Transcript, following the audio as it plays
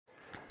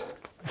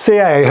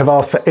CAA have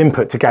asked for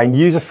input to gain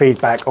user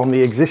feedback on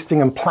the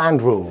existing and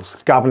planned rules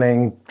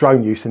governing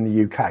drone use in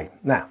the UK.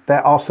 Now,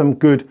 there are some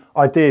good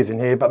ideas in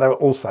here, but there are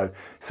also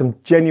some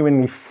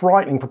genuinely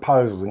frightening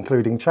proposals,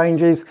 including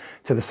changes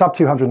to the sub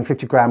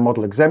 250 gram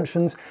model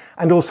exemptions,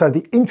 and also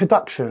the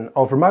introduction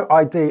of remote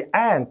ID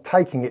and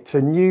taking it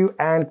to new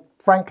and,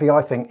 frankly,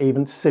 I think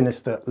even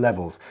sinister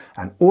levels.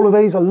 And all of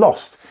these are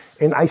lost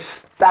in a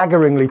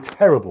staggeringly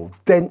terrible,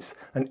 dense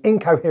and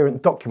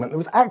incoherent document that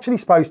was actually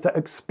supposed to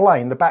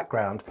explain the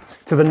background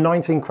to the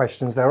 19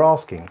 questions they're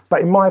asking, but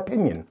in my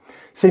opinion,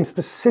 seems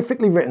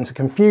specifically written to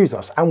confuse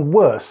us and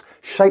worse,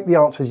 shape the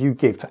answers you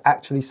give to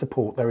actually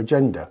support their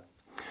agenda.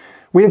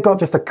 We have got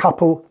just a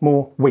couple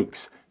more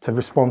weeks to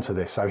respond to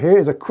this, so here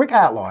is a quick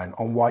outline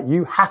on why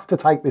you have to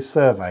take this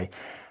survey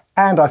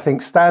and I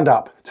think stand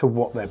up to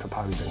what they're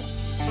proposing.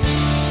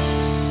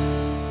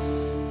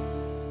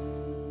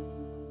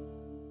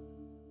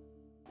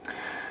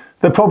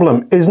 The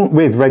problem isn't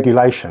with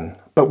regulation,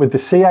 but with the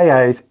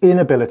CAA's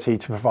inability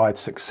to provide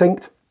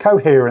succinct,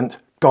 coherent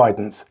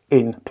guidance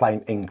in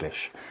plain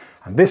English.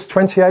 And this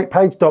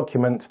 28-page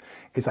document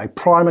is a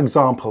prime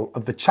example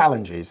of the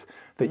challenges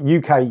that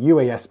UK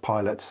UAS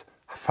pilots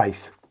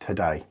face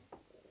today.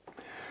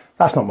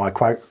 That's not my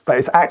quote, but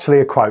it's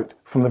actually a quote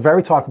from the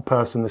very type of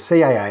person the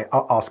CAA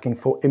are asking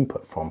for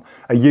input from,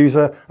 a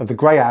user of the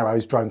Grey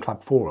Arrows Drone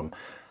Club forum.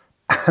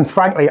 And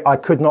frankly, I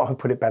could not have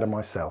put it better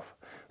myself.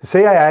 The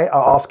CAA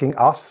are asking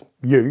us,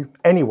 you,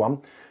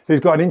 anyone who's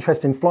got an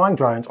interest in flying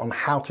drones on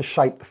how to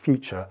shape the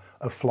future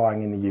of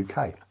flying in the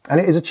UK. And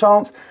it is a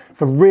chance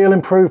for real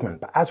improvement,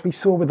 but as we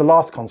saw with the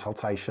last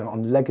consultation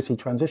on legacy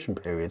transition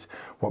periods,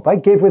 what they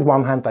give with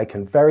one hand, they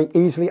can very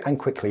easily and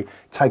quickly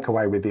take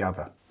away with the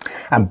other.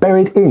 And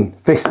buried in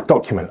this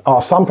document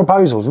are some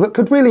proposals that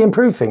could really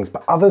improve things,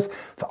 but others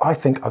that I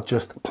think are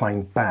just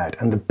plain bad.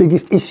 And the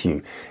biggest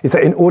issue is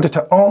that in order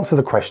to answer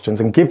the questions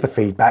and give the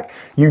feedback,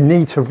 you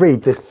need to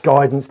read this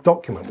guidance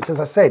document, which, as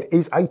I said,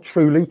 is a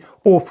truly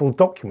awful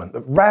document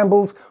that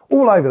rambles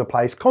all over the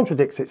place,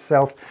 contradicts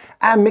itself,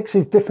 and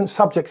mixes different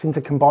subjects into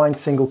combined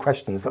single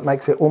questions that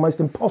makes it almost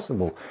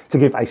impossible to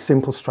give a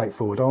simple,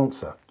 straightforward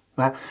answer.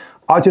 Now,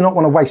 I do not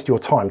want to waste your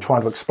time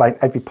trying to explain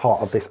every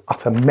part of this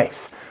utter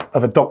mess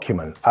of a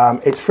document.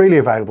 It's freely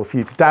available for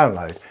you to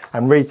download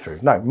and read through.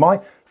 No,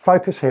 my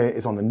focus here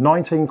is on the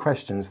 19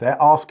 questions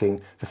they're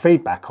asking for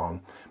feedback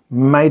on,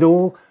 made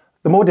all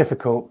the more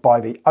difficult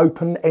by the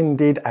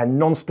open-ended and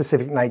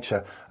non-specific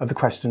nature of the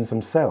questions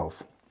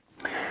themselves.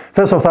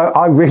 First off though,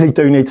 I really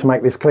do need to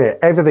make this clear.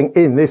 Everything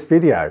in this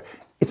video,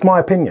 it's my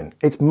opinion.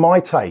 It's my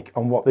take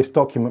on what this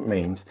document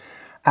means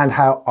and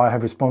how I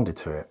have responded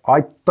to it.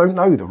 I don't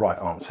know the right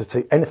answers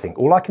to anything.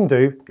 All I can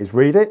do is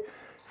read it,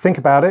 think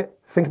about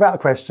the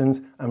questions,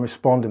 and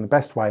respond in the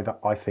best way that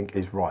I think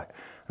is right.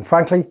 And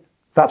frankly,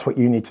 that's what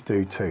you need to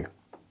do too.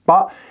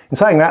 But in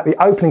saying that, the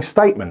opening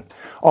statement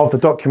of the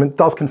document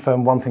does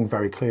confirm one thing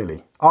very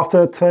clearly.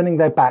 After turning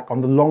their back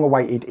on the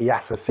long-awaited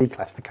EASA C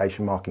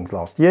classification markings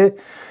last year,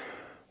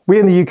 we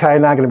in the UK are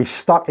now going to be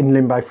stuck in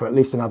limbo for at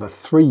least another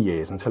 3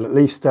 years, until at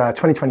least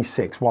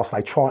 2026, whilst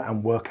they try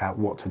and work out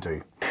what to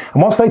do.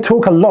 And whilst they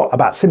talk a lot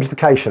about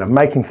simplification and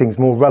making things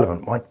more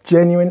relevant, my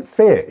genuine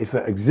fear is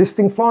that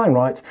existing flying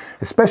rights,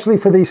 especially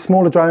for these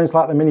smaller drones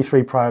like the Mini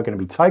 3 Pro, are going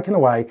to be taken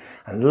away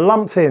and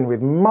lumped in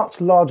with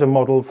much larger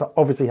models that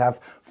obviously have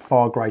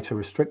far greater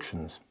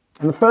restrictions.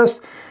 And the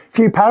first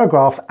few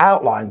paragraphs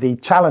outline the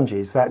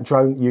challenges that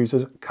drone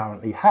users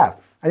currently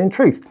have. And in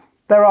truth,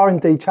 there are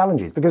indeed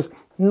challenges, because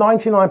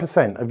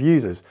 99% of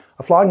users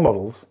are flying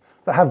models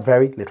that have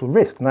very little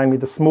risk, namely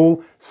the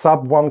small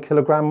sub 1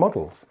 kilogram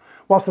models,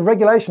 whilst the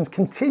regulations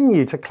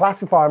continue to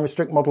classify and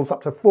restrict models up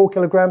to 4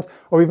 kilograms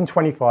or even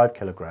 25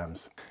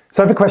 kilograms.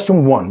 So for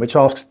question 1, which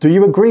asks, do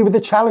you agree with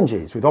the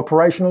challenges with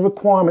operational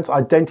requirements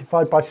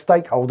identified by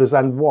stakeholders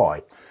and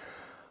why?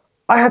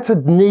 I had to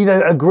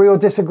neither agree or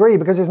disagree,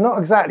 because it's not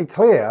exactly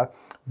clear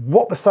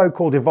what the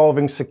so-called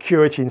evolving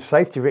security and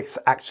safety risks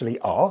actually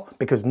are,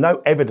 because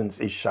no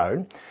evidence is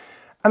shown.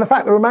 And the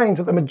fact that remains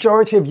that the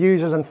majority of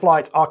users and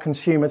flights are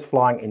consumers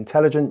flying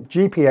intelligent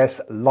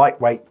GPS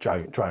lightweight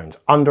drones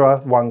under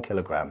 1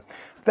 kilogram.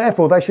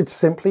 Therefore, they should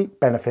simply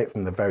benefit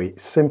from the very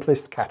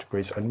simplest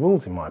categories and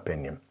rules, in my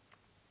opinion.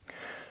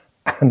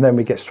 And then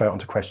we get straight on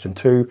to question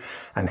 2.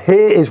 And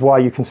here is why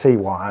you can see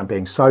why I'm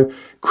being so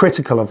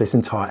critical of this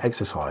entire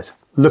exercise.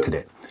 Look at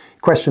it.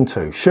 Question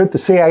 2, should the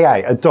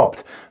CAA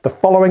adopt the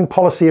following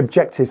policy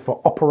objectives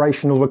for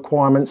operational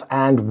requirements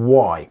and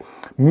why?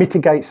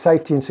 Mitigate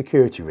safety and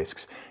security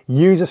risks,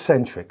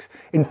 user-centric,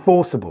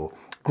 enforceable,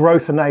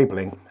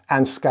 growth-enabling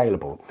and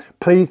scalable.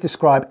 Please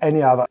describe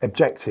any other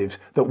objectives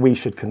that we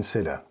should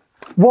consider.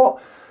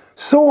 What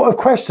sort of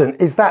question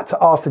is that to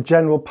ask the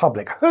general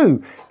public?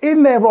 Who,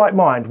 in their right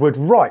mind, would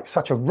write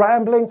such a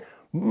rambling,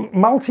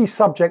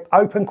 multi-subject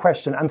open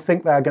question and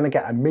think they are going to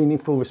get a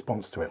meaningful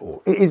response to it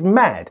all? It is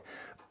mad.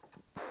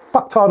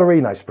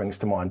 Fucktarderino springs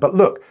to mind, but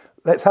look,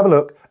 let's have a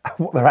look at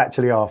what they're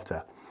actually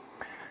after.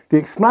 The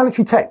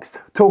explanatory text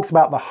talks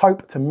about the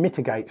hope to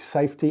mitigate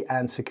safety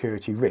and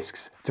security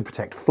risks, to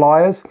protect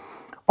flyers,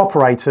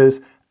 operators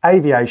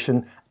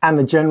aviation and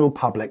the general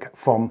public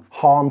from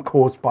harm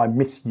caused by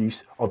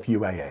misuse of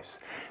UAS.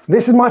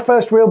 This is my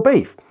first real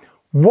beef.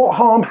 What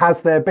harm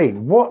has there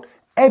been? What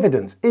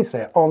evidence is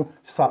there on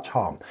such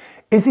harm?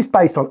 Is this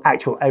based on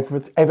actual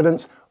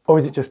evidence, or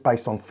is it just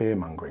based on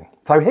fear-mongering?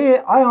 So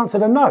here I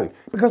answered a no,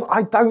 because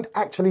I don't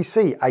actually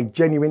see a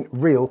genuine,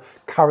 real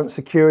current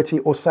security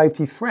or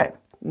safety threat.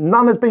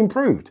 None has been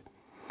proved.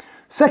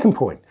 Second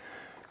point,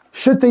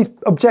 should these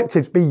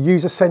objectives be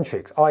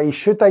user-centric, i.e.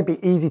 should they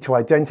be easy to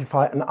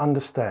identify and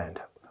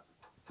understand?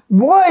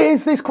 Why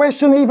is this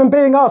question even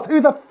being asked? Who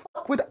the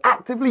fuck would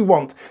actively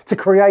want to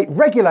create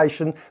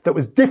regulation that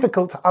was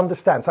difficult to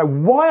understand? So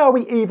why are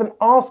we even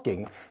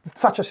asking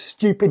such a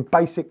stupid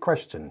basic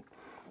question?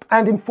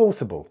 And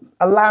enforceable,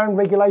 allowing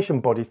regulation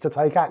bodies to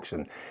take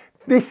action.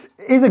 This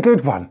is a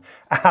good one,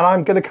 and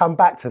I'm going to come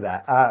back to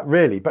that,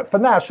 really. But for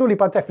now, surely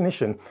by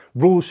definition,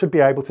 rules should be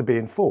able to be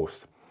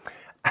enforced.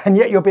 And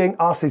yet you're being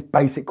asked this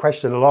basic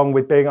question, along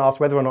with being asked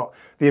whether or not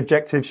the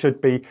objective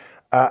should be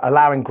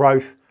allowing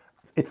growth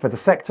for the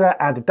sector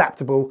and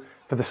adaptable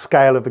for the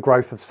scale of the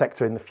growth of the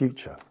sector in the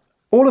future.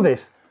 All of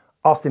this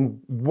asked in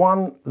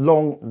one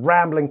long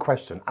rambling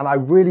question, and I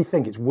really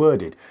think it's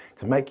worded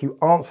to make you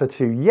answer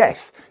to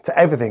yes to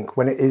everything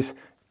when it is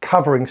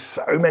covering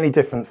so many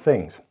different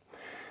things.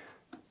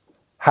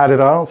 How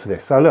did I answer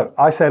this? So look,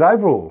 I said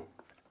overall,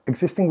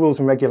 existing rules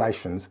and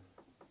regulations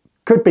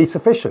could be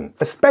sufficient,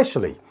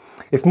 especially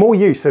if more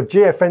use of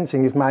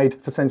geofencing is made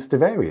for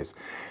sensitive areas.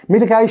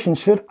 Mitigation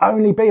should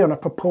only be on a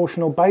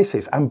proportional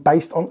basis and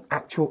based on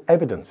actual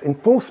evidence.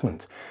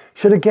 Enforcement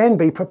should again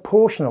be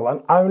proportional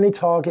and only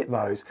target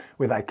those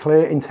with a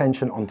clear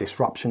intention on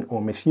disruption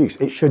or misuse.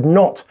 It should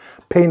not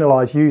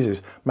penalise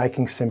users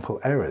making simple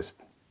errors.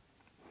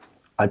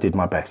 I did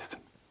my best.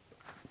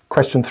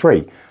 Question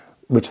 3,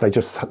 which they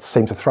just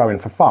seem to throw in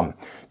for fun.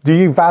 Do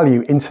you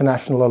value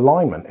international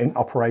alignment in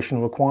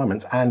operational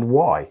requirements, and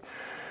why?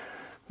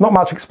 Not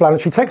much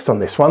explanatory text on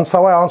this one,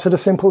 so I answered a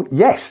simple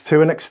yes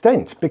to an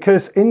extent,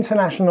 because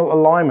international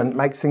alignment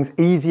makes things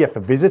easier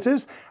for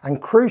visitors,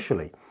 and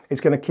crucially,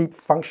 it's going to keep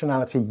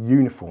functionality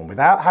uniform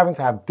without having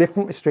to have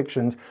different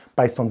restrictions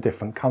based on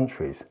different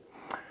countries.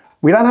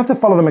 We don't have to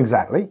follow them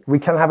exactly. We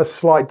can have a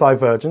slight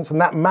divergence, and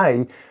that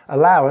may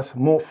allow us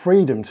more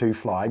freedom to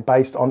fly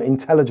based on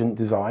intelligent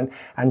design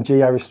and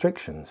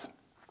geo-restrictions.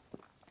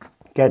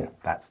 Again,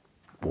 that's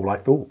all I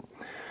thought.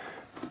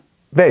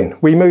 Then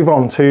we move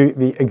on to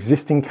the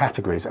existing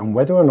categories and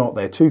whether or not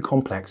they're too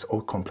complex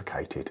or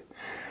complicated.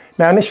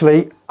 Now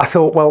initially I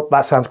thought, well,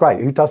 that sounds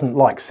great. Who doesn't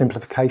like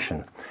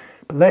simplification?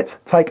 But let's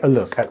take a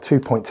look at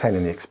 2.10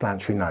 in the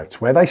explanatory notes,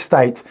 where they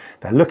state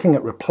they're looking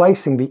at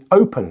replacing the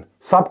open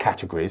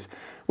subcategories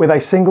with a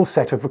single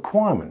set of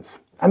requirements.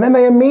 And then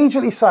they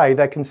immediately say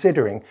they're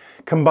considering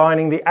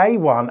combining the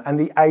A1 and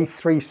the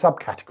A3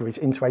 subcategories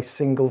into a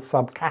single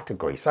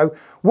subcategory. So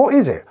what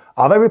is it?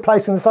 Are they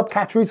replacing the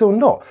subcategories or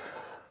not?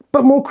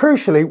 But more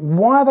crucially,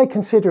 why are they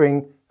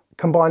considering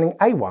combining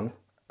A1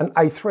 and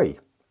A3?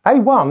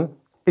 A1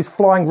 is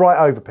flying right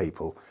over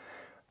people.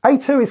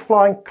 A2 is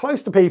flying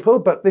close to people,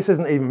 but this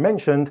isn't even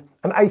mentioned.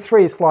 And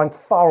A3 is flying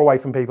far away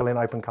from people in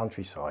open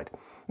countryside.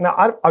 Now,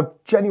 I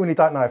genuinely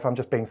don't know if I'm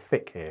just being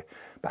thick here,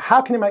 but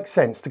how can it make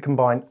sense to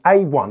combine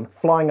A1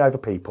 flying over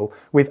people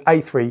with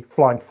A3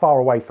 flying far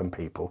away from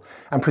people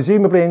and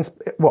presumably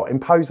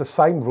impose the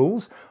same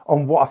rules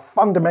on what are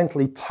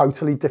fundamentally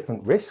totally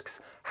different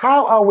risks?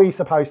 How are we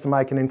supposed to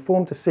make an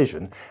informed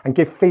decision and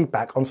give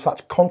feedback on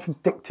such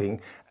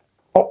contradicting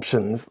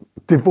options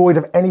devoid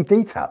of any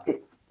detail?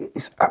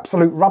 It's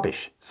absolute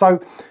rubbish. So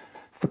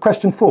for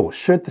question 4,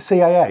 should the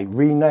CAA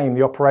rename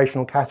the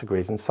operational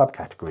categories and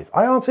subcategories?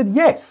 I answered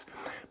yes,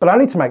 but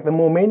only to make them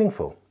more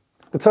meaningful.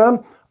 The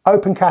term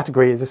open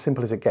category is as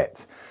simple as it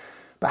gets.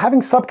 But having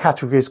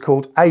subcategories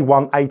called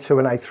A1, A2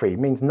 and A3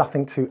 means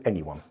nothing to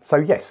anyone. So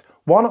yes,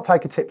 why not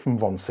take a tip from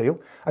Von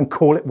Seal and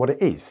call it what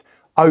it is?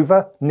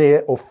 Over,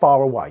 near or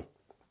far away.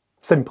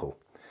 Simple.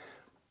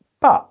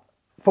 But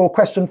for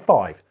question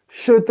 5,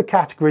 should the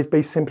categories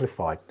be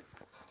simplified?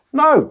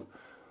 No.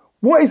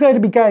 What is there to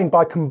be gained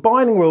by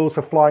combining rules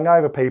for flying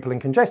over people in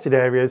congested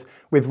areas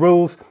with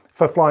rules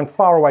for flying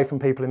far away from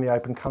people in the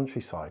open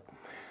countryside?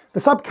 The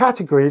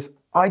subcategories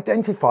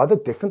identify the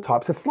different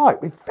types of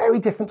flight with very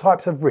different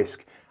types of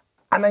risk,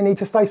 and they need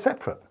to stay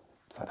separate.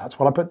 So that's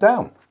what I put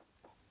down.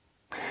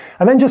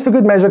 And then just for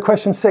good measure,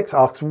 question 6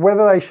 asks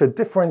whether they should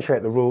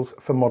differentiate the rules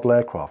for model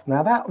aircraft.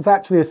 Now that was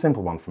actually a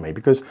simple one for me,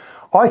 because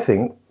I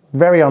think,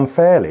 very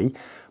unfairly,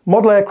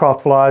 model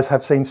aircraft flyers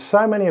have seen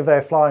so many of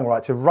their flying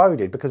rights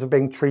eroded because of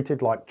being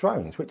treated like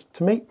drones, which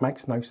to me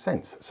makes no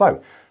sense.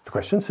 So for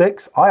question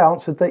 6, I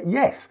answered that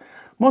yes,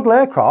 model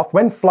aircraft,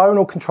 when flown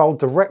or controlled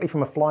directly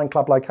from a flying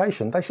club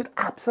location, they should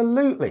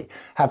absolutely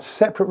have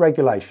separate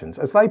regulations,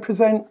 as they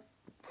present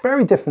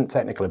very different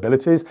technical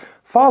abilities,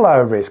 far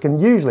lower risk,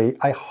 and usually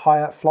a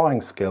higher flying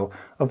skill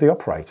of the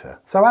operator.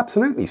 So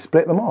absolutely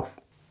split them off.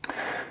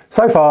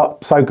 So far,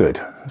 so good.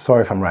 Sorry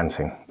if I'm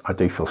ranting. I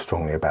do feel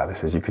strongly about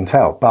this, as you can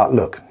tell. But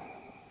look,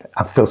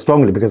 I feel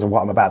strongly because of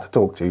what I'm about to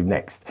talk to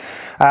next.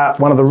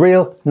 One of the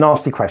real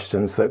nasty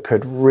questions that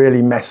could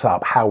really mess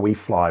up how we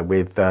fly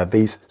with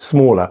these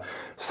smaller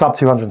sub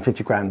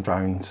 250 gram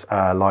drones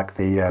like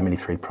the Mini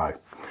 3 Pro.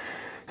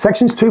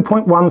 Sections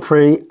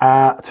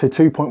 2.13 to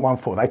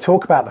 2.14, they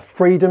talk about the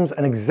freedoms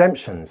and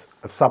exemptions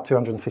of sub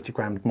 250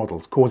 gram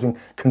models, causing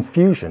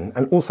confusion,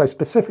 and also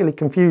specifically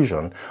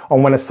confusion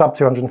on when a sub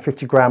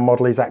 250 gram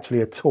model is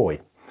actually a toy.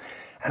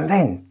 And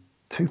then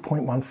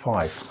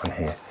 2.15 on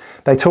here,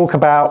 they talk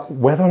about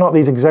whether or not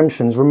these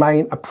exemptions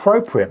remain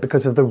appropriate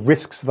because of the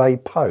risks they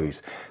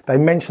pose. They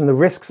mention the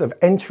risks of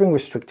entering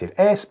restricted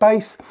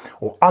airspace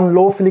or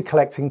unlawfully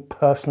collecting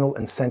personal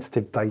and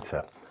sensitive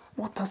data.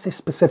 What does this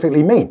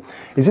specifically mean?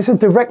 Is this a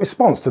direct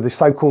response to the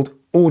so-called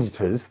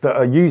auditors that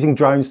are using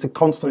drones to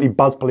constantly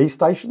buzz police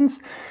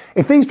stations?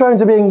 If these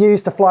drones are being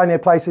used to fly near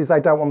places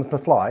they don't want them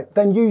to fly,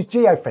 then use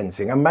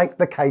geofencing and make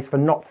the case for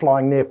not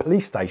flying near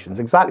police stations,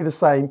 exactly the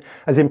same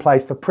as in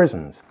place for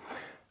prisons.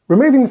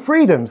 Removing the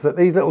freedoms that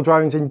these little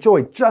drones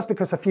enjoy just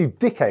because a few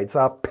dickheads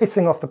are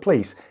pissing off the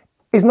police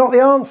is not the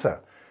answer.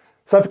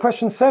 So for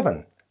question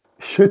 7,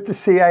 should the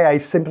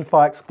CAA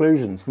simplify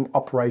exclusions from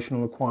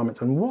operational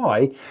requirements, and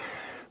why?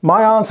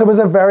 My answer was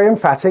a very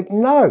emphatic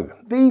no.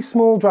 These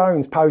small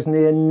drones pose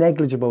near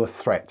negligible a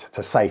threat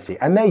to safety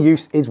and their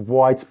use is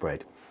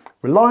widespread.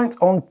 Reliance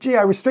on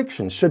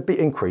geo-restrictions should be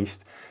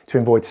increased to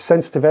avoid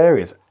sensitive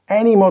areas.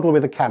 Any model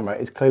with a camera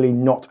is clearly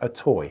not a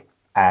toy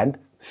and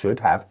should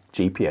have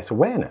GPS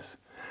awareness.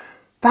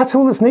 That's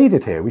all that's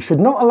needed here. We should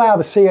not allow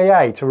the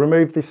CAA to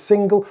remove this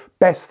single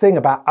best thing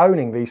about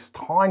owning these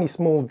tiny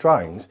small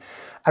drones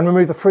and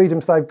remove the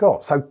freedoms they've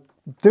got. So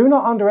do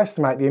not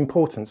underestimate the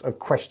importance of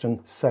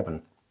question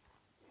 7.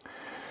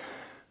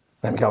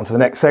 Let me go on to the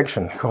next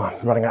section. Oh,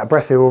 I'm running out of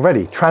breath here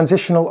already.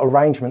 Transitional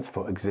arrangements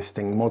for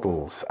existing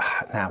models.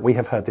 Now, we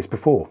have heard this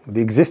before.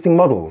 The existing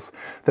models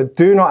that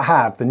do not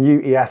have the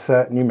new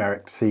EASA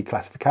numeric C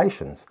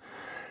classifications.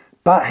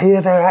 But here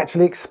they're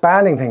actually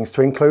expanding things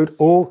to include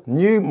all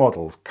new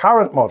models,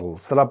 current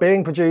models that are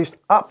being produced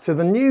up to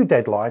the new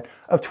deadline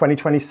of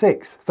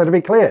 2026. So to be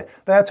clear,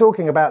 they are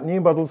talking about new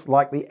models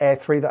like the Air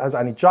 3 that has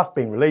only just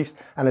been released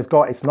and has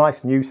got its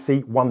nice new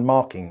C1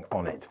 marking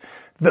on it,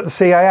 that the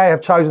CAA have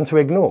chosen to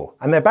ignore.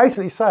 And they're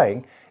basically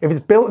saying, if it's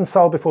built and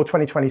sold before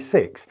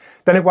 2026,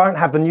 then it won't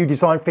have the new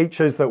design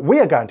features that we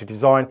are going to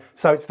design,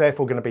 so it's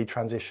therefore going to be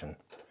transition.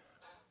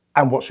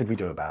 And what should we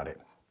do about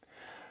it?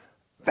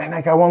 Then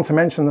they go on to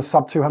mention the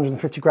sub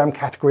 250 gram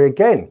category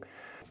again,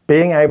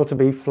 being able to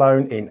be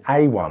flown in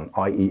A1,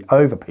 i.e.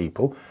 over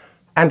people,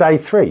 and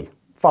A3,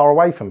 far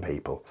away from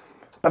people.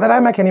 But they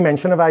don't make any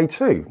mention of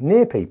A2,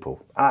 near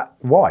people.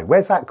 Why?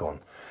 Where's that gone?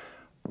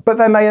 But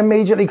then they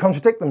immediately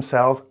contradict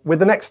themselves with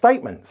the next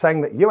statement,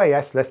 saying that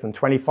UAS less than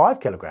 25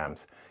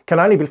 kilograms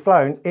can only be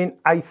flown in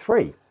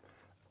A3.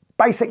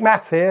 Basic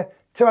maths here,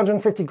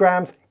 250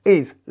 grams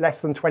is less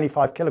than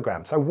 25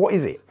 kilograms. So what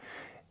is it?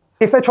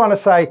 If they're trying to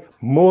say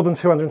more than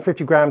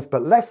 250 grams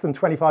but less than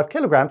 25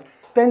 kilograms,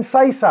 then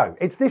say so.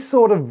 It's this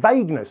sort of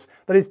vagueness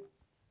that is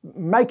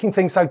making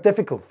things so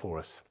difficult for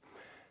us.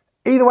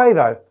 Either way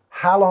though,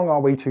 how long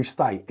are we to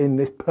stay in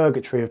this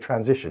purgatory of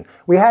transition?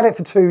 We had it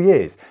for 2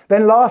 years.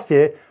 Then last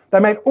year, they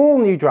made all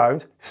new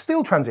drones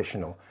still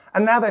transitional.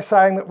 And now they're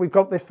saying that we've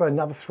got this for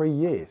another 3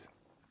 years.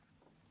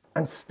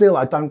 And still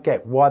I don't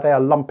get why they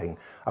are lumping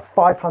a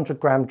 500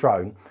 gram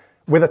drone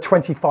with a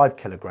 25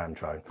 kilogram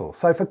drone.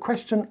 So for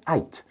question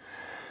 8,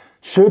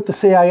 should the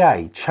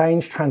CAA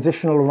change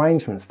transitional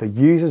arrangements for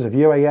users of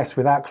UAS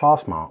without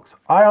class marks?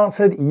 I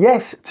answered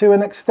yes to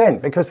an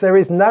extent, because there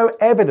is no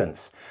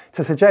evidence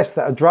to suggest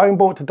that a drone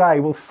bought today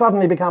will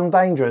suddenly become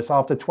dangerous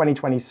after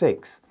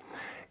 2026.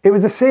 It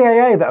was the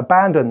CAA that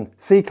abandoned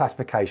C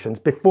classifications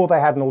before they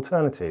had an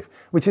alternative,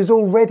 which is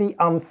already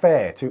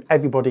unfair to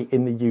everybody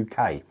in the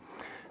UK.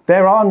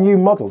 There are new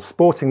models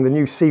sporting the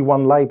new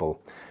C1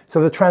 label, so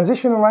the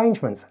transition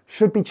arrangements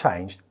should be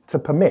changed to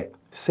permit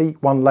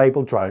C1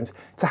 label drones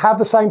to have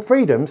the same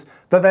freedoms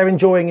that they're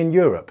enjoying in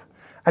Europe.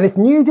 And if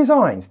new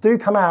designs do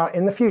come out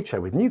in the future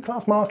with new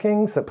class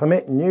markings that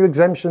permit new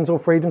exemptions or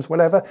freedoms,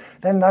 whatever,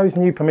 then those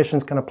new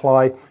permissions can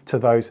apply to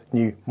those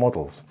new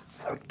models.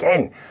 So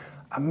again,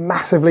 a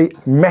massively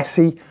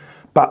messy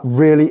but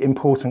really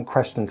important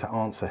question to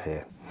answer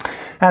here.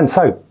 And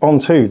so on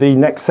to the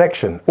next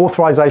section,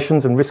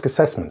 authorizations and risk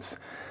assessments.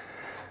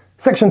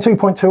 Section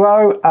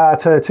 2.20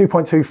 to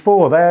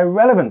 2.24, they're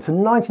relevant to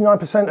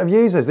 99% of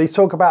users. These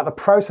talk about the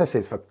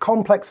processes for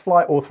complex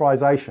flight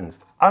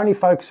authorizations, only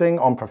focusing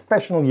on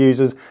professional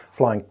users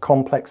flying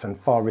complex and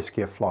far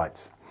riskier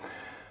flights.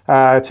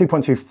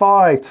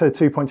 2.25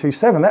 to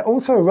 2.27, they're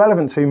also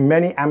relevant to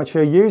many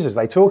amateur users.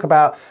 They talk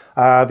about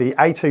the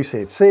A2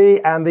 CFC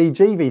and the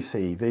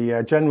GVC,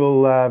 the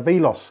General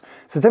VLOS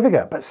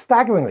certificate. But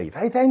staggeringly,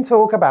 they then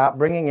talk about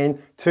bringing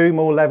in 2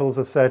 more levels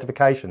of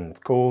certification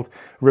called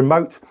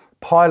Remote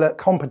Pilot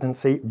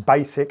Competency,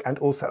 Basic and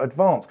also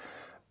Advanced.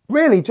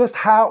 Really, just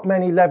how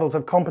many levels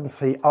of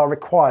competency are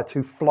required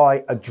to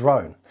fly a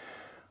drone?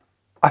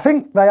 I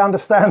think they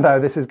understand, though,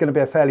 this is going to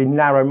be a fairly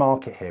narrow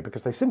market here,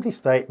 because they simply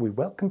state, we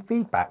welcome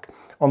feedback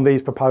on these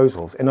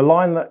proposals, in a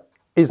line that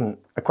isn't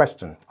a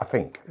question, I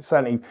think. It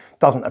certainly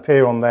doesn't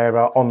appear on their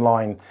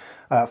online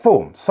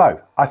form.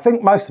 So I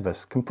think most of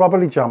us can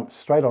probably jump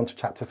straight on to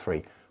Chapter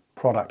 3,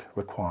 Product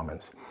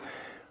Requirements,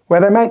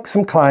 where they make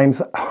some claims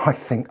that I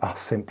think are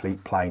simply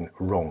plain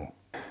wrong.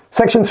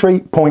 Section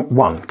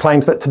 3.1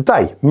 claims that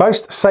today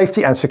most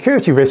safety and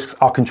security risks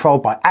are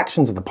controlled by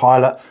actions of the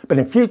pilot, but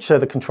in future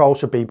the control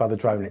should be by the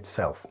drone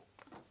itself.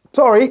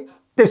 Sorry,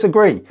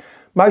 disagree.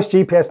 Most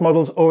GPS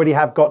models already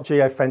have got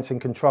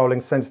geofencing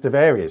controlling sensitive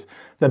areas.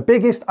 The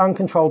biggest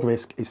uncontrolled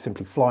risk is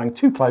simply flying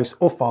too close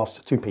or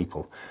fast to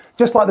people.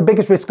 Just like the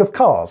biggest risk of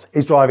cars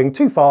is driving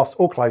too fast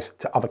or close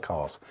to other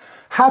cars.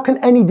 How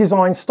can any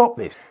design stop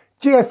this?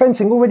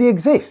 Geofencing already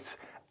exists,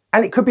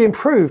 and it could be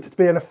improved to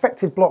be an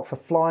effective block for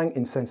flying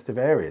in sensitive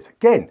areas.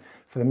 Again,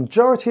 for the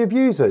majority of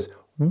users,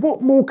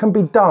 what more can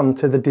be done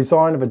to the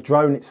design of a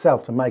drone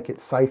itself to make it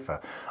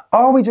safer?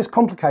 Are we just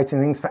complicating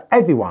things for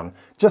everyone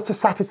just to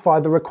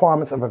satisfy the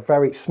requirements of a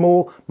very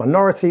small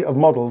minority of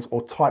models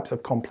or types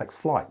of complex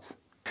flights?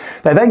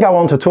 They then go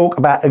on to talk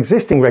about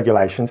existing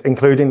regulations,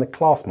 including the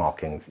class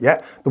markings,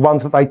 the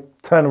ones that they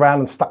turned around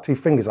and stuck two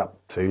fingers up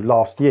to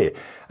last year.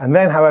 And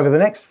then, however, the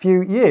next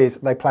few years,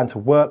 they plan to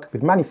work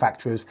with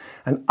manufacturers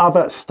and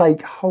other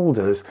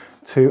stakeholders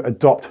to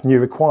adopt new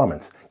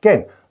requirements.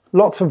 Again,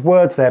 lots of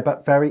words there,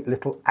 but very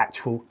little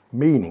actual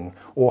meaning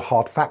or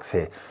hard facts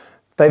here.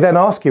 They then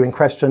ask you in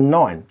question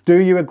 9, do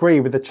you agree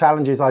with the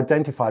challenges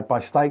identified by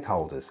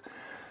stakeholders?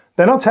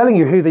 They're not telling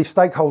you who these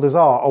stakeholders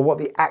are or what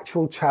the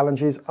actual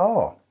challenges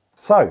are.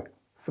 So,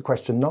 for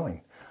question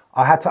 9,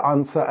 I had to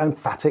answer an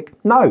emphatic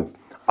no.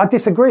 I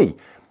disagree.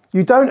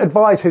 You don't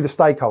advise who the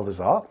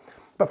stakeholders are,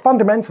 but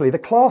fundamentally the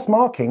class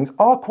markings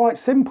are quite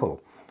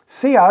simple.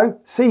 CO,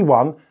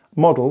 C1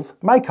 models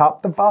make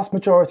up the vast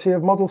majority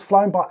of models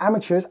flown by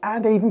amateurs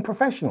and even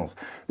professionals.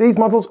 These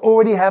models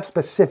already have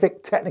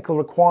specific technical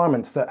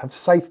requirements that have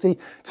safety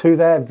to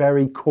their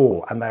very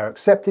core, and they are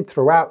accepted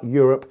throughout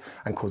Europe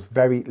and cause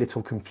very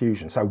little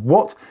confusion. So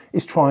what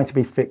is trying to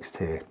be fixed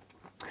here?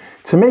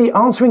 To me,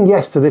 answering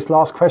yes to this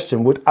last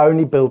question would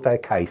only build their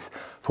case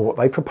for what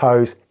they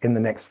propose in the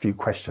next few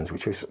questions,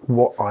 which is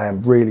what I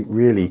am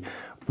really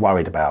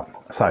worried about.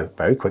 So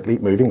very quickly,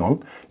 moving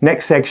on.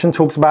 Next section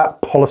talks about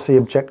policy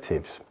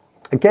objectives.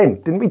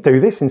 Again, didn't we do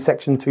this in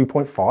section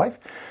 2.5?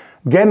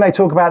 Again, they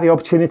talk about the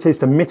opportunities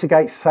to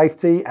mitigate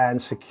safety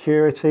and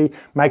security,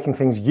 making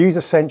things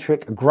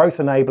user-centric,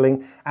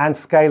 growth-enabling and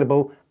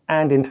scalable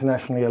and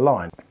internationally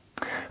aligned.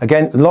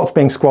 Again, lots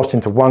being squashed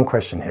into one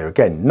question here.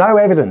 Again, no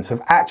evidence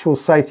of actual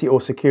safety or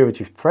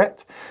security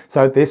threat,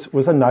 so this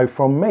was a no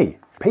from me.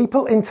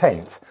 People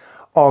intent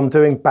on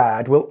doing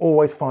bad will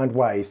always find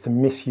ways to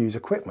misuse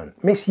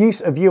equipment.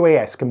 Misuse of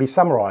UAS can be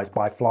summarised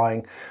by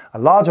flying a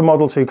larger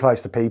model too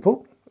close to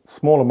people.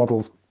 Smaller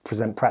models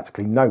present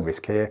practically no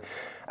risk here.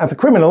 And for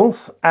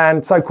criminals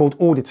and so-called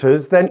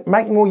auditors, then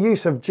make more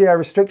use of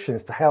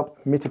geo-restrictions to help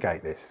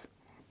mitigate this.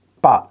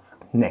 But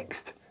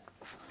next,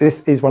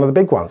 this is one of the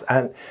big ones.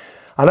 And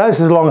I know this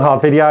is a long,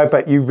 hard video,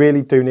 but you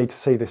really do need to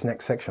see this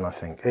next section, I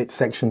think. It's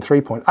section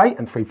 3.8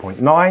 and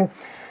 3.9.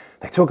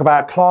 They talk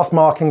about class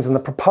markings and the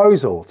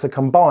proposal to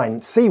combine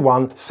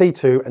C1,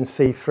 C2 and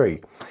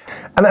C3.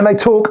 And then they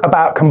talk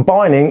about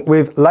combining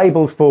with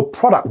labels for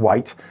product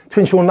weight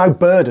to ensure no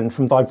burden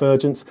from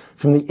divergence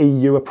from the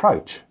EU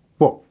approach.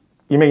 What?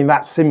 You mean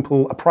that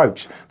simple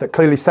approach that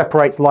clearly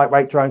separates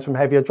lightweight drones from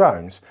heavier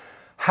drones?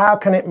 How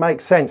can it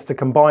make sense to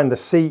combine the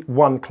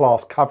C1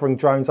 class covering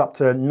drones up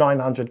to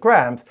 900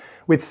 grams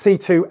with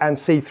C2 and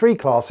C3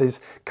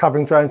 classes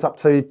covering drones up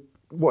to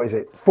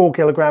 4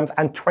 kilograms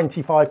and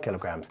 25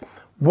 kilograms?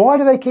 Why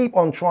do they keep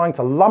on trying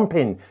to lump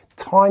in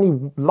tiny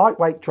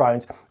lightweight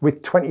drones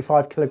with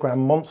 25 kilogram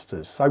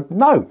monsters? So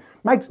no,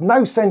 makes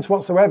no sense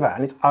whatsoever,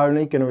 and it's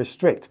only going to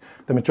restrict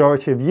the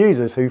majority of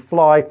users who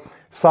fly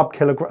sub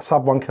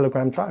 1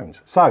 kilogram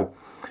drones. So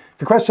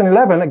for question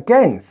 11,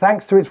 again,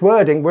 thanks to its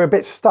wording, we're a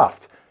bit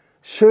stuffed.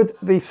 Should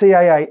the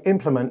CAA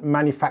implement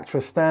manufacturer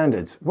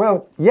standards?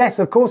 Well, yes,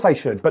 of course they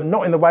should, but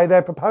not in the way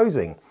they're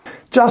proposing.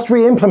 Just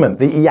re-implement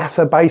the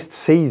EASA-based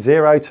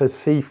C0 to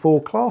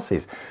C4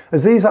 classes,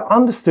 as these are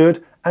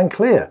understood and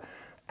clear,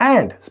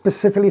 and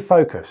specifically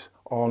focus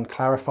on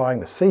clarifying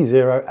the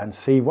C0 and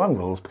C1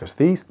 rules, because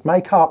these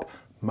make up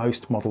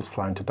most models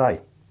flown today.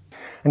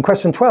 And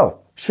question 12,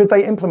 should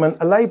they implement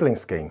a labelling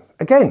scheme?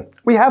 Again,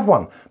 we have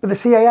one, but the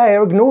CAA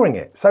are ignoring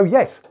it, so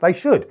yes, they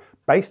should,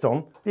 based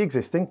on the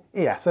existing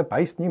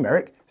EASA-based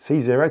numeric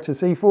C0 to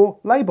C4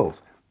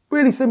 labels.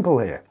 Really simple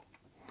here.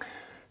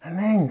 And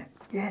then,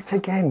 yet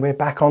again, we're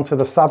back onto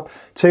the sub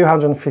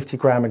 250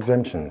 gram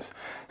exemptions.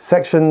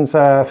 Sections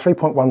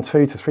 3.12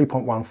 to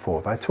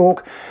 3.14. They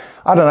talk,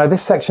 I don't know,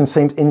 this section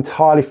seems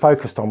entirely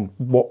focused on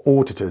what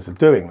auditors are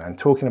doing and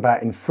talking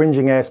about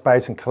infringing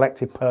airspace and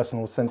collected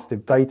personal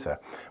sensitive data.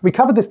 We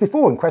covered this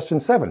before in question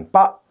 7,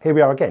 but here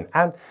we are again.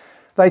 And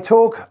they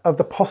talk of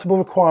the possible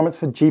requirements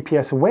for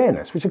GPS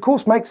awareness, which of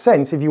course makes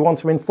sense if you want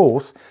to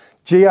enforce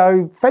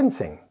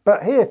geofencing.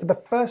 But here, for the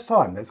first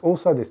time, there's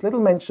also this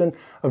little mention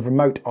of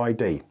remote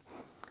ID.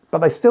 But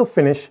they still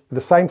finish with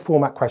the same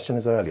format question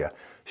as earlier.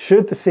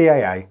 Should the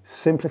CAA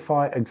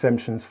simplify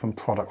exemptions from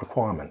product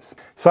requirements?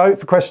 So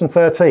for question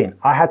 13,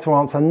 I had to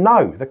answer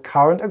no. The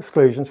current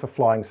exclusions for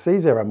flying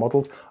C0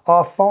 models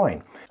are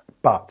fine.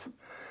 But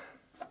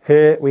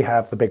here we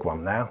have the big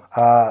one now.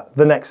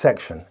 The next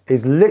section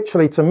is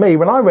literally, to me,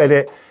 when I read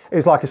it, it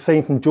was like a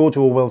scene from George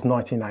Orwell's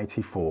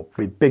 1984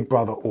 with Big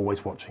Brother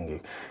always watching you.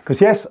 Because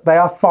yes, they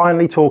are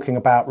finally talking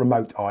about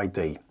remote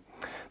ID.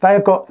 They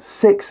have got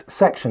 6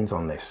 sections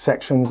on this,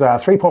 sections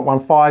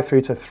 3.15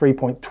 through to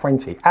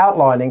 3.20,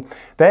 outlining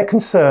their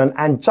concern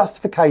and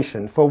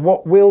justification for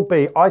what will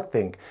be, I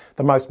think,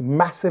 the most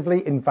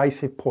massively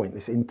invasive point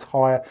this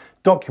entire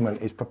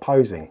document is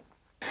proposing.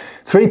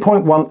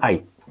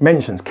 3.18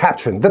 mentions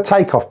capturing the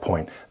takeoff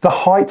point, the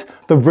height,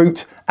 the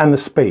route and the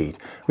speed,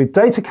 with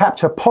data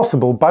capture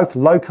possible both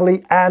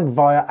locally and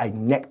via a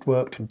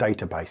networked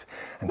database.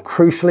 And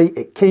crucially,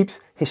 it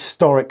keeps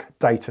historic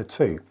data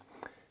too.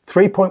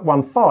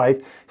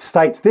 3.15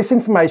 states this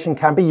information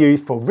can be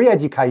used for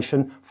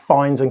re-education,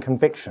 fines and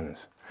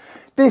convictions.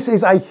 This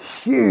is a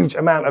huge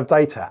amount of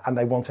data and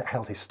they want it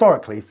held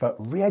historically for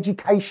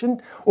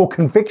re-education or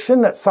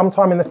conviction at some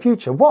time in the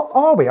future. What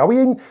are we? Are we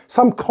in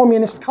some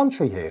communist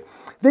country here?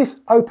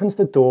 This opens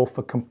the door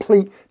for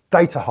complete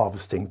data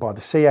harvesting by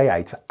the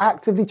CAA to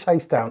actively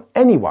chase down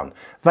anyone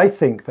they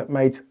think that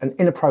made an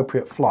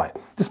inappropriate flight,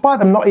 despite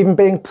them not even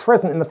being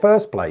present in the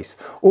first place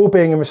or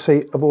being in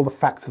receipt of all the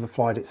facts of the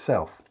flight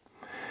itself.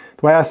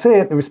 The way I see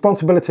it, the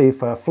responsibility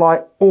for a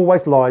flight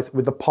always lies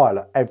with the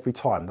pilot every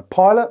time. The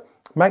pilot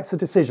makes the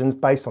decisions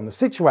based on the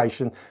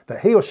situation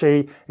that he or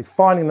she is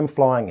finding them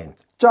flying in.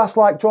 Just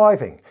like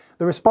driving,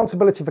 the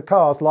responsibility for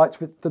cars lies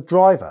with the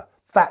driver.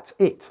 That's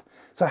it.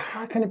 So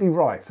how can it be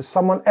right for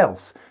someone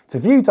else to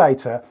view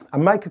data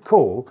and make a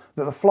call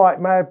that the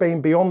flight may have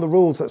been beyond the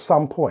rules at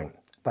some point?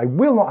 They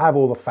will not have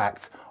all the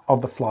facts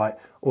of the flight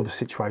or the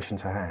situation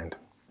to hand.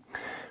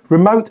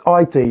 Remote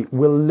ID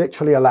will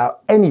literally allow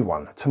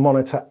anyone to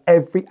monitor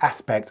every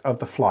aspect of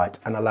the flight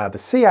and allow the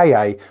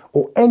CAA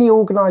or any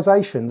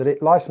organisation that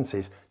it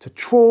licenses to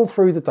trawl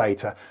through the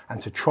data and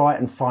to try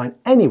and find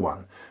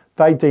anyone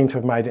they deem to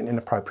have made an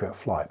inappropriate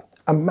flight.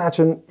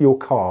 Imagine your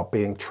car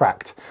being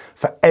tracked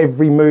for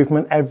every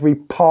movement, every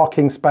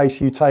parking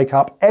space you take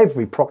up,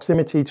 every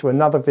proximity to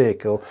another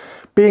vehicle,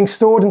 being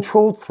stored and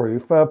trawled through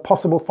for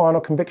possible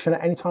final conviction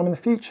at any time in the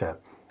future.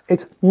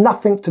 It's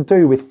nothing to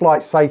do with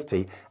flight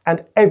safety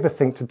and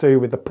everything to do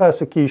with the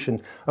persecution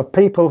of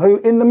people who,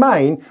 in the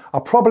main,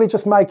 are probably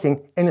just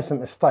making innocent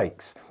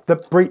mistakes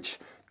that breach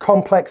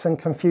complex and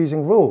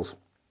confusing rules.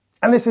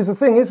 And this is the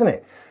thing, isn't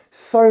it?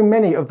 So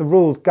many of the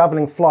rules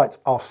governing flights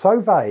are so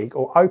vague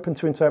or open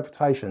to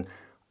interpretation,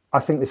 I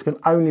think this can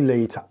only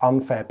lead to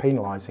unfair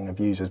penalising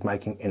of users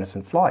making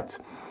innocent flights.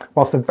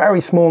 Whilst the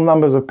very small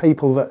numbers of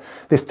people that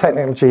this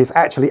technology is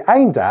actually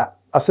aimed at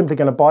are simply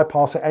going to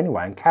bypass it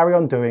anyway and carry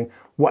on doing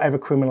whatever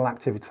criminal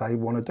activity they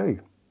want to do.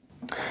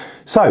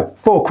 So,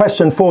 for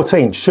question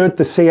 14, should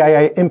the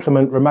CAA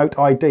implement remote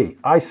ID?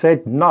 I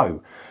said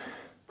no.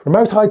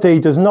 Remote ID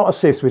does not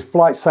assist with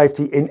flight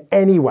safety in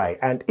any way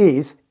and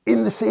is,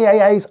 in the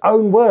CAA's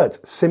own words,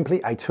 simply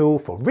a tool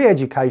for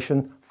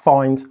re-education,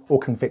 fines or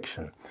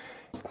conviction.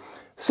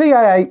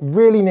 CAA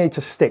really need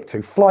to stick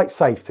to flight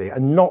safety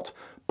and not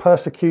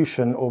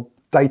persecution or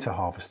data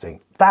harvesting.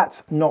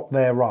 That's not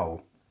their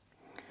role.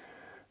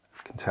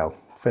 You can tell,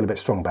 feel a bit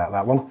strong about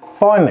that one.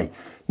 Finally,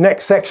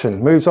 next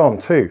section moves on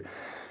to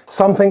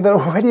something that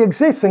already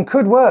exists and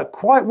could work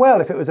quite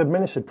well if it was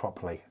administered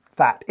properly.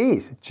 That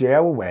is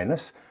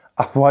geo-awareness,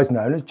 otherwise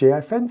known as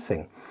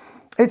geofencing.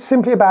 It's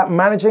simply about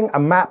managing a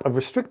map of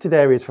restricted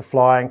areas for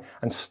flying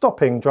and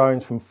stopping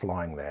drones from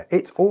flying there.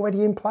 It's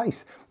already in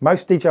place.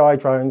 Most DJI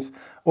drones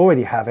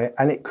already have it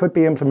and it could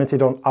be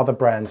implemented on other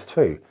brands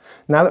too.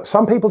 Now look,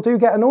 some people do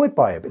get annoyed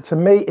by it, but to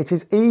me it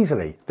is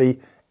easily the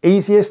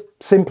easiest,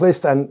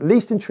 simplest and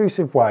least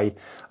intrusive way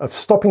of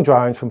stopping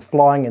drones from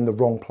flying in the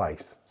wrong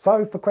place.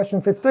 So for question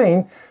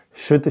 15,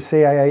 should the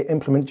CAA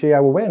implement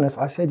geo-awareness?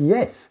 I said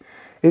yes.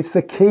 It's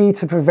the key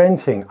to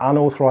preventing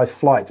unauthorised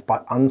flights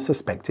by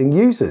unsuspecting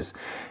users.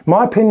 In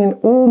my opinion,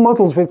 all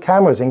models with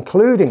cameras,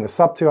 including the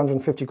sub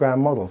 250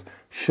 gram models,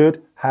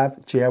 should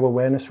have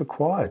geo-awareness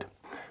required.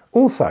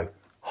 Also,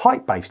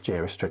 height-based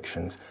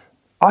geo-restrictions.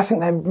 I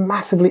think they're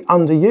massively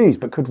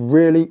underused but could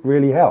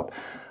really help.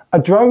 A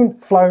drone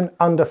flown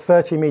under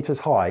 30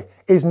 metres high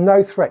is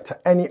no threat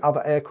to any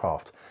other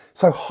aircraft.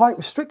 So height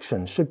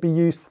restrictions should be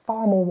used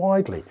far more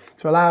widely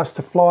to allow us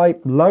to fly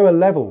lower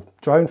level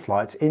drone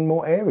flights in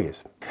more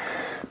areas.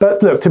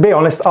 But look, to be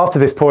honest, after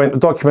this point, the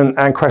document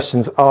and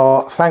questions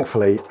are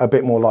thankfully a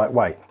bit more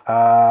lightweight.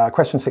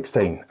 Question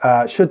 16,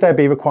 should there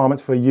be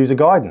requirements for user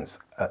guidance?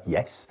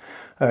 Yes.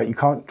 You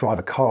can't drive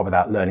a car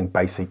without learning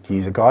basic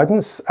user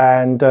guidance,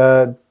 and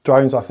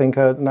drones I think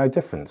are no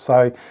different.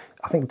 So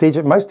I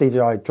think most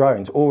DJI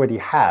drones already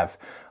have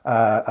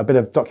a bit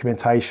of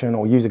documentation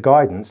or user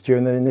guidance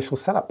during the initial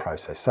setup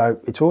process. So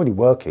it's already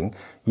working.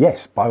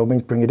 Yes, by all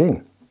means bring it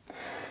in.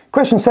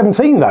 Question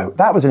 17 though,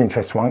 that was an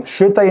interesting one.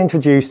 Should they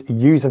introduce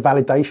user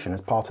validation as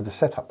part of the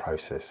setup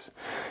process?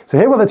 So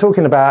here what they're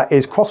talking about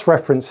is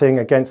cross-referencing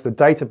against the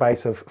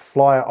database of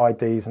flyer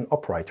IDs and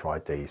operator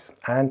IDs.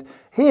 And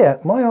here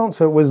my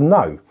answer was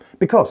no,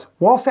 because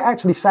whilst it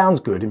actually sounds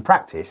good in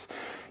practice,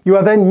 you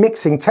are then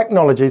mixing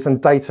technologies and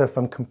data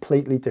from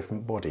completely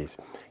different bodies.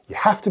 You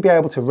have to be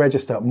able to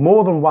register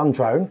more than one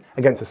drone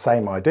against the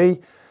same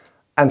ID.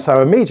 And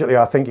so immediately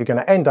I think you're going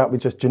to end up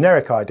with just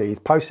generic IDs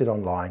posted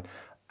online,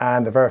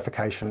 and the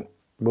verification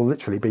will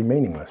literally be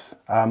meaningless.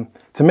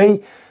 To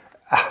me,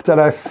 I don't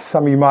know if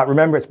some of you might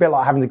remember, it's a bit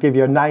like having to give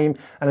your name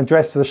and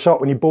address to the shop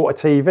when you bought a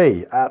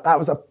TV. That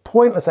was a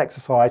pointless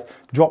exercise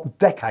dropped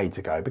decades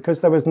ago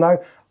because there was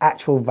no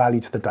actual value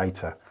to the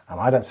data. And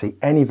I don't see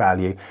any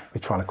value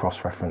with trying to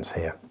cross-reference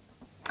here.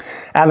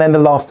 And then the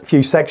last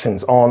few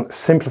sections on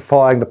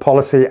simplifying the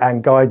policy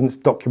and guidance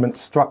document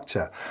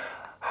structure.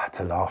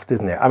 To laugh,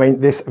 isn't it? I mean,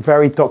 this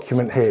very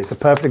document here is the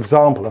perfect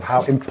example of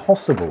how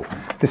impossible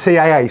the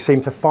CAA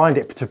seemed to find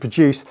it to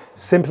produce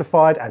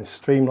simplified and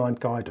streamlined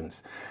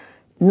guidance.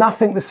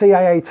 Nothing the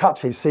CAA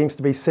touches seems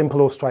to be simple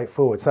or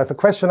straightforward. So for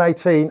question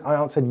 18, I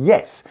answered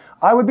yes.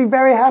 I would be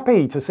very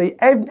happy to see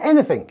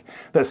anything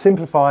that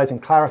simplifies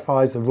and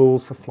clarifies the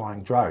rules for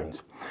flying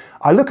drones.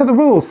 I look at the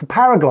rules for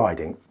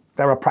paragliding.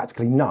 There are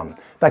practically none.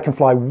 They can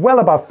fly well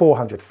above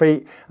 400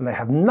 feet and they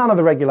have none of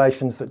the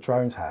regulations that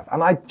drones have.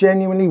 And I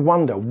genuinely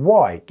wonder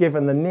why,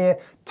 given the near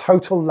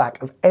total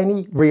lack of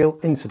any real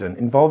incident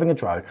involving a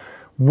drone,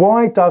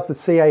 why does the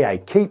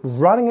CAA keep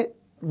running it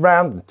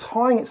round and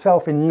tying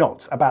itself in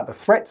knots about the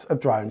threats of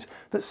drones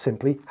that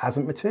simply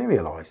hasn't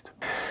materialised?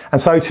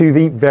 And so to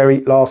the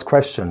very last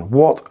question,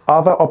 what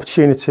other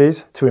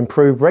opportunities to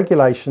improve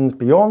regulations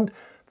beyond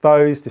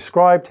those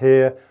described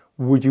here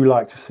would you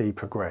like to see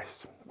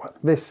progressed? Well,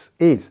 this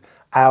is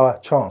our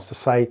chance to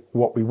say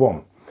what we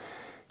want.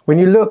 When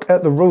you look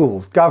at the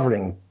rules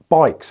governing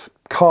bikes,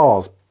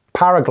 cars,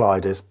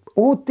 paragliders,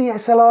 or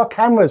DSLR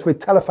cameras with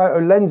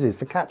telephoto lenses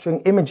for capturing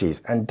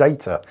images and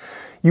data,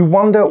 you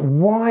wonder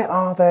why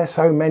are there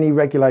so many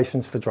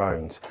regulations for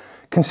drones?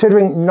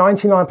 Considering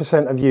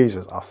 99% of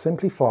users are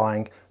simply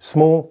flying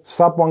small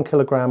sub 1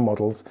 kilogram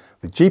models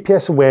with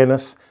GPS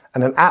awareness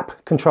and an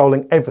app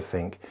controlling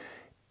everything,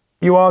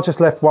 you are just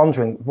left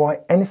wondering why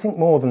anything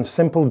more than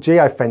simple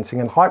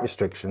geofencing and height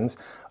restrictions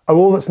are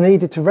all that's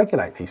needed to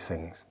regulate these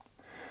things.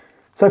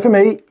 So for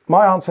me,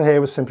 my answer here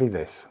was simply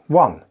this.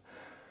 1.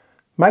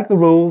 Make the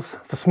rules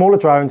for smaller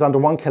drones under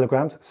 1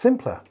 kilogram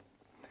simpler.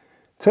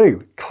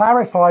 2.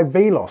 Clarify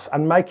VLOS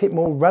and make it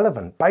more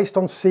relevant based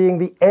on seeing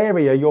the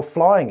area you're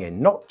flying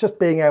in, not just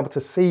being able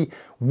to see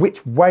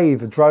which way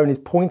the drone is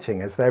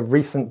pointing as their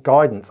recent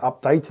guidance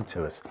updated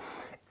to us.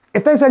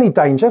 If there's any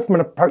danger from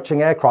an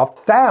approaching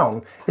aircraft,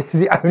 down is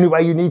the only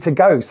way you need to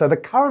go. So the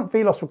current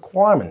VLOS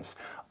requirements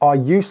are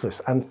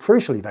useless and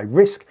crucially they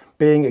risk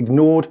being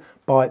ignored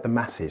by the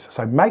masses.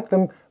 So make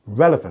them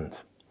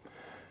relevant.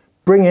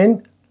 Bring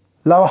in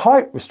lower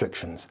height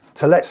restrictions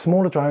to let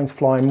smaller drones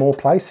fly in more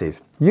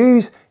places.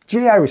 Use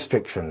geo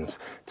restrictions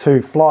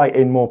to fly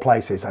in more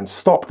places and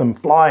stop them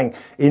flying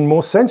in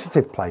more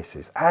sensitive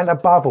places. And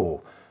above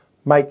all,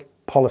 make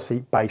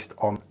policy based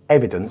on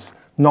evidence,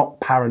 not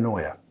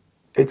paranoia.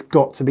 It's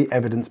got to be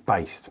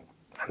evidence-based,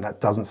 and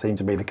that doesn't seem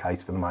to be the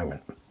case for the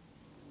moment.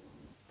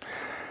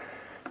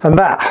 And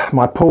that,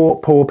 my poor,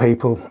 poor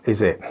people,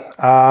 is it.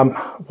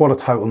 What a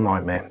total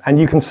nightmare. And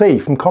you can see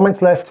from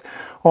comments left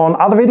on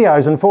other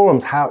videos and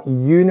forums how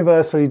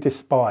universally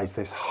despised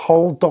this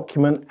whole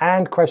document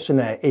and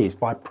questionnaire is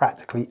by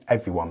practically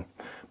everyone.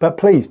 But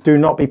please do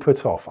not be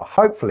put off.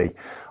 Hopefully,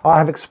 I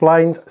have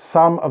explained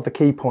some of the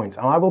key points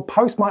and I will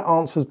post my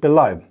answers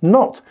below,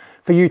 not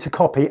for you to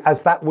copy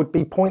as that would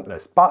be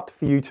pointless, but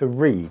for you to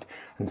read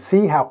and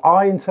see how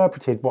I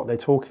interpreted what they're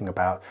talking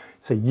about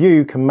so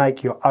you can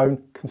make your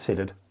own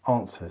considered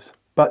answers.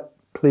 But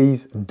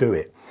please do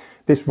it.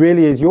 This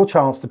really is your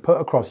chance to put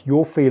across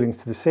your feelings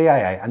to the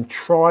CAA and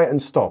try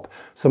and stop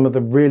some of the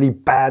really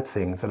bad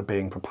things that are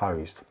being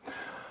proposed.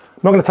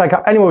 I'm not going to take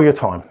up any more of your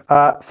time.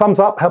 Thumbs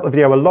up, help the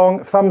video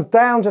along. Thumbs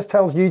down just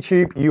tells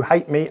YouTube you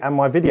hate me and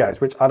my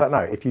videos, which I don't know.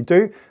 If you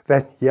do,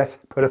 then yes,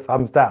 put a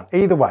thumbs down.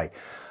 Either way,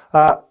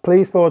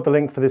 please forward the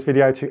link for this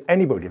video to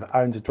anybody that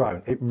owns a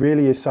drone. It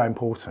really is so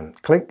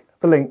important. Click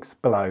the links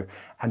below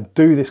and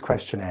do this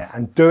questionnaire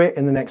and do it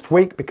in the next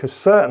week because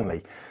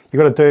certainly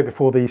you've got to do it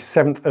before the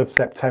 7th of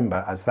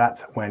September as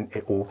that's when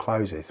it all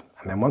closes.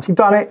 And then once you've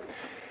done it,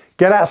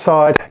 get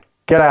outside,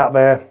 get out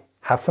there,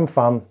 have some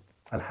fun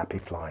and happy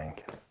flying.